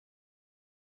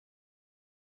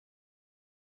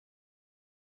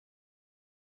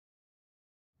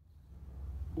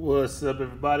What's up,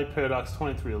 everybody? Paradox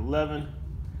 2311.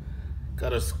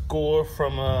 Got a score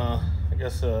from I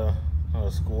guess not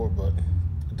a score, but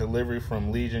a delivery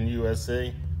from Legion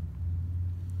USA.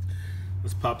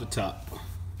 Let's pop the top.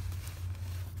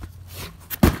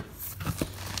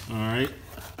 All right,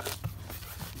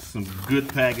 some good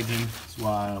packaging. That's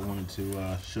why I wanted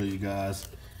to show you guys.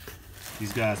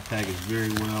 These guys package very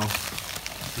well.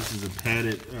 This is a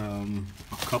padded, a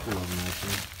couple of them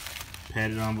actually,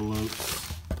 padded envelopes.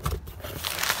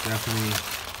 Definitely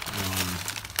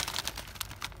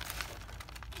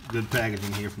good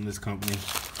packaging here from this company.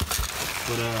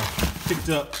 But picked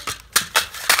up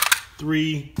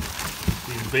 3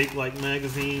 these Bakelite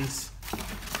magazines.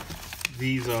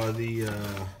 These are the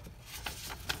I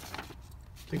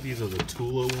think these are the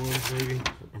Tula ones, maybe.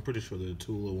 I'm pretty sure they're the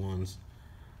Tula ones.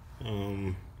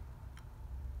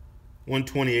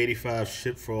 120.85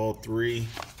 shipped for all 3.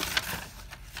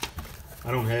 I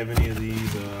don't have any of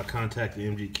these. I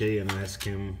contacted MGK and asked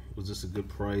him, was this a good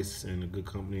price and a good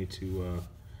company to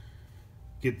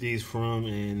get these from,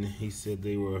 and he said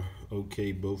they were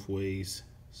okay both ways.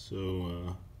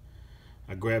 So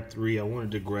I grabbed 3. I wanted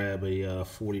to grab a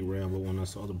 40 round, but when I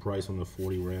saw the price on the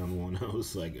 40 round one, I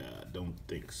was like, I don't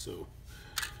think so.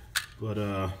 But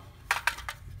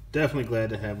definitely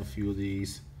glad to have a few of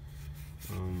these.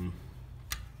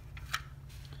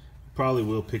 Probably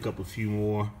will pick up a few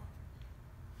more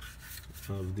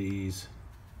of these,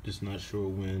 just not sure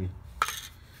when.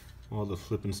 All the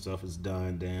flipping stuff is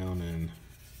dying down and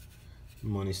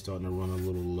money's starting to run a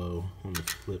little low on the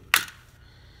flip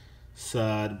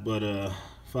side. But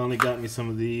finally got me some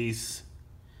of these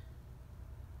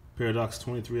Paradox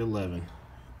 2311.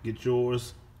 Get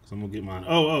yours, because I'm gonna get mine.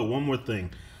 Oh, one more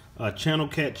thing. Channel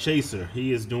Cat Chaser,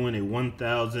 he is doing a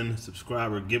 1,000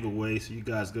 subscriber giveaway, so you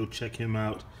guys go check him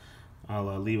out.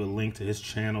 I'll leave a link to his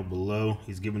channel below.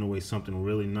 He's giving away something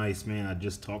really nice, man. I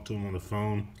just talked to him on the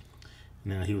phone.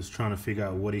 Now he was trying to figure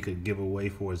out what he could give away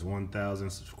for his 1,000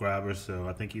 subscribers. So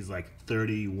I think he's like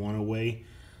 31 away.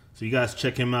 So you guys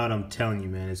check him out. I'm telling you,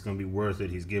 man, it's gonna be worth it.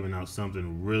 He's giving out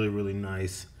something really, really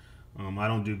nice. I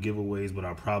don't do giveaways, but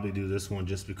I'll probably do this one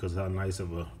just because of how nice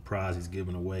of a prize he's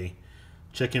giving away.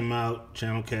 Check him out,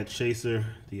 Channel Cat Chaser,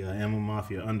 the Ammo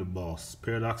Mafia underboss,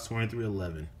 Paradox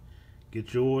 2311.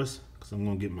 Get yours, because I'm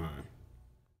going to get mine.